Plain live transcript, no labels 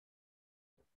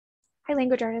Hi,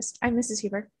 language artist. I'm Mrs.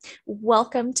 Huber.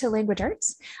 Welcome to Language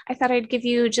Arts. I thought I'd give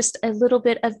you just a little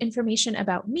bit of information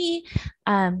about me,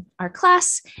 our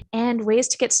class, and ways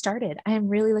to get started. I am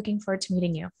really looking forward to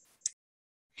meeting you.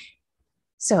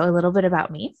 So, a little bit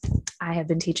about me. I have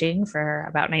been teaching for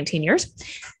about 19 years.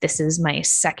 This is my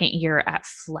second year at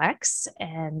Flex.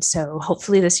 And so,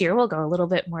 hopefully, this year will go a little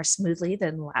bit more smoothly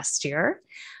than last year.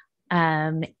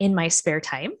 In my spare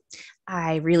time,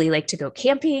 I really like to go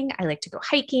camping. I like to go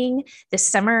hiking. This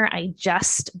summer, I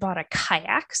just bought a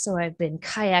kayak. So I've been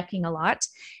kayaking a lot.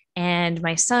 And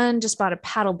my son just bought a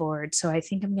paddleboard. So I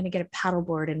think I'm going to get a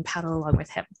paddleboard and paddle along with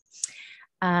him.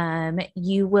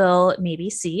 You will maybe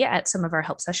see at some of our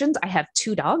help sessions, I have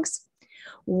two dogs.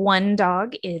 One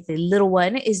dog, the little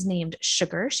one, is named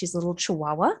Sugar. She's a little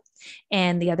Chihuahua.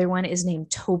 And the other one is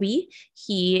named Toby.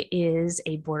 He is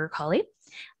a border collie.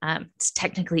 It's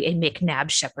technically a McNabb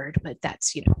Shepherd, but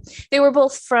that's, they were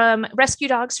both from rescue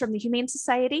dogs from the Humane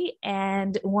Society.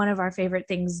 And one of our favorite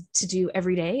things to do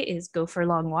every day is go for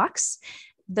long walks.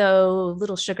 Though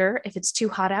little Sugar, if it's too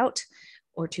hot out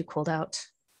or too cold out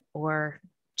or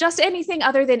just anything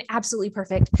other than absolutely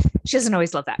perfect, she doesn't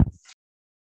always love that.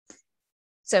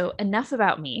 So enough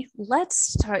about me.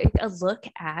 Let's take a look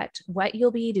at what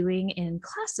you'll be doing in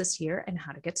class this year and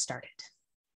how to get started.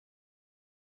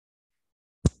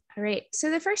 All right, so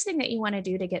the first thing that you want to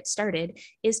do to get started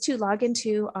is to log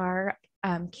into our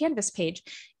Canvas page.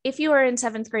 If you are in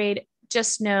 7th grade,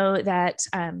 just know that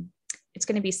it's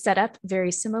going to be set up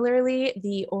very similarly.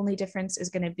 The only difference is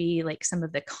going to be like some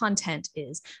of the content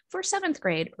is for 7th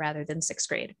grade rather than 6th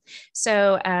grade.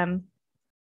 So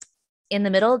in the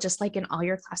middle, just like in all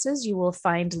your classes, you will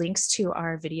find links to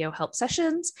our video help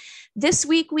sessions. This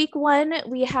week, week 1,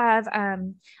 we have,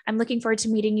 I'm looking forward to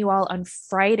meeting you all on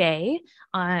Friday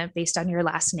based on your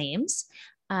last names.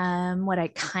 What I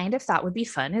kind of thought would be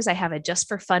fun is I have a just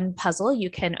for fun puzzle. You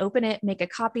can open it, make a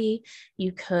copy.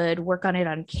 You could work on it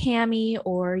on Kami,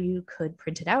 or you could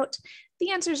print it out.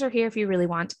 The answers are here if you really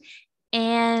want.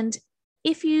 And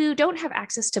if you don't have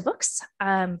access to books,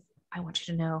 I want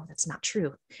you to know that's not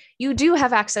true. You do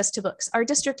have access to books. Our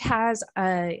district has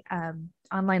a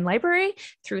online library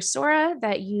through Sora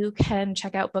that you can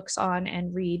check out books on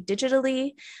and read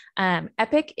digitally.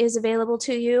 Epic is available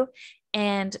to you.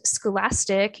 And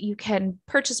Scholastic, you can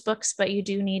purchase books, but you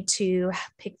do need to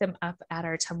pick them up at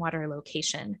our Tumwater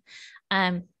location.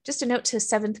 Just a note to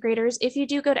 7th graders, if you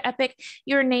do go to Epic,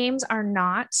 your names are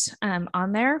not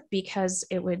on there because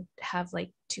it would have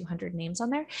like 200 names on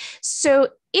there. So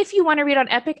if you want to read on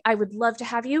Epic, I would love to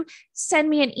have you. Send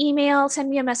me an email, send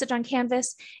me a message on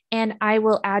Canvas, and I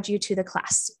will add you to the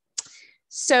class.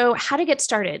 So how to get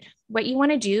started? What you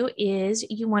want to do is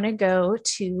you want to go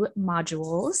to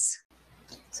modules.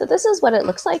 So this is what it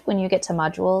looks like when you get to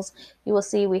modules. You will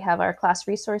see we have our class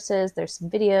resources, there's some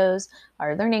videos,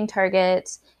 our learning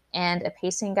targets, and a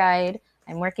pacing guide.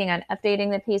 I'm working on updating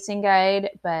the pacing guide,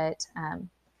 but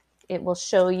it will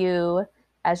show you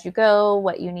as you go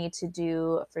what you need to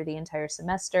do for the entire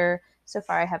semester. So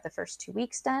far I have the first 2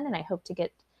 weeks done, and I hope to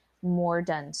get more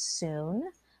done soon.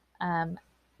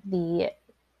 The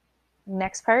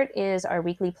next part is our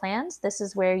weekly plans. This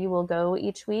is where you will go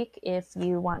each week if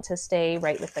you want to stay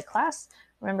right with the class.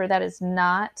 Remember, that is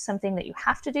not something that you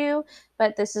have to do,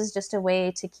 but this is just a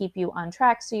way to keep you on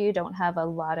track so you don't have a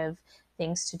lot of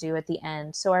things to do at the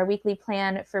end. So our weekly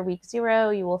plan for week 0,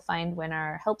 you will find when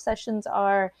our help sessions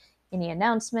are, any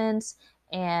announcements,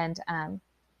 and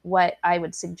what I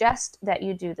would suggest that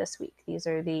you do this week. These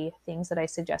are the things that I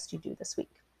suggest you do this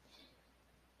week.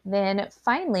 Then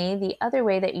finally, the other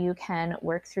way that you can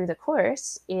work through the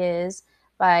course is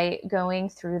by going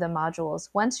through the modules.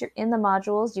 Once you're in the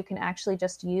modules, you can actually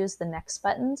just use the next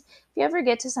buttons. If you ever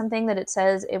get to something that it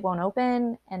says it won't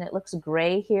open and it looks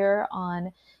gray here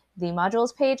on the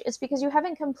modules page, it's because you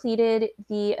haven't completed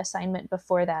the assignment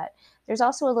before that. There's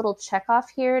also a little check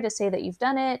off here to say that you've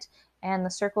done it, and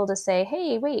the circle to say,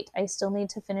 hey, wait, I still need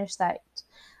to finish that.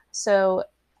 So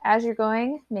as you're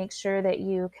going, make sure that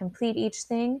you complete each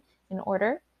thing in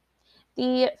order.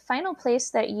 The final place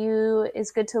that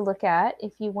is good to look at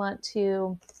if you want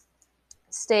to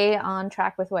stay on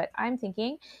track with what I'm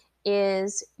thinking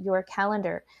is your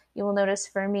calendar. You will notice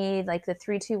for me, like the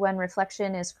 3, 2, 1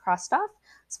 reflection is crossed off.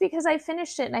 It's because I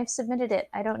finished it and I've submitted it.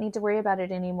 I don't need to worry about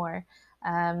it anymore.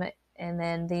 And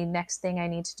then the next thing I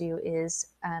need to do is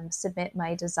submit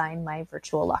my design, my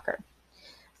virtual locker.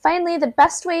 Finally, the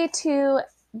best way to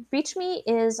reach me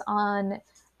is on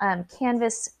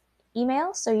Canvas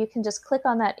email. So you can just click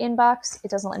on that inbox. It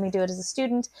doesn't let me do it as a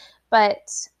student, but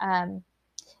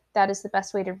that is the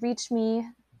best way to reach me.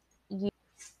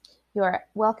 You're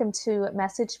welcome to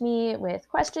message me with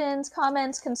questions,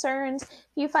 comments, concerns. If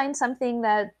you find something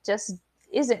that just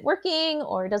isn't working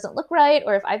or doesn't look right,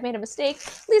 or if I've made a mistake,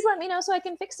 please let me know so I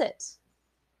can fix it.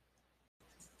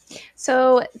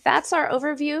 So that's our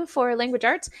overview for language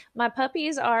arts. My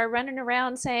puppies are running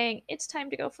around saying it's time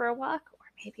to go for a walk, or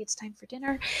maybe it's time for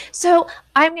dinner. So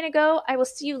I'm going to go. I will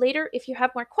see you later. If you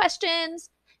have more questions,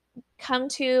 come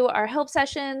to our help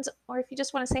sessions, or if you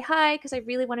just want to say hi because I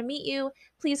really want to meet you,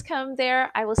 please come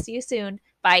there. I will see you soon.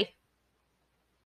 Bye.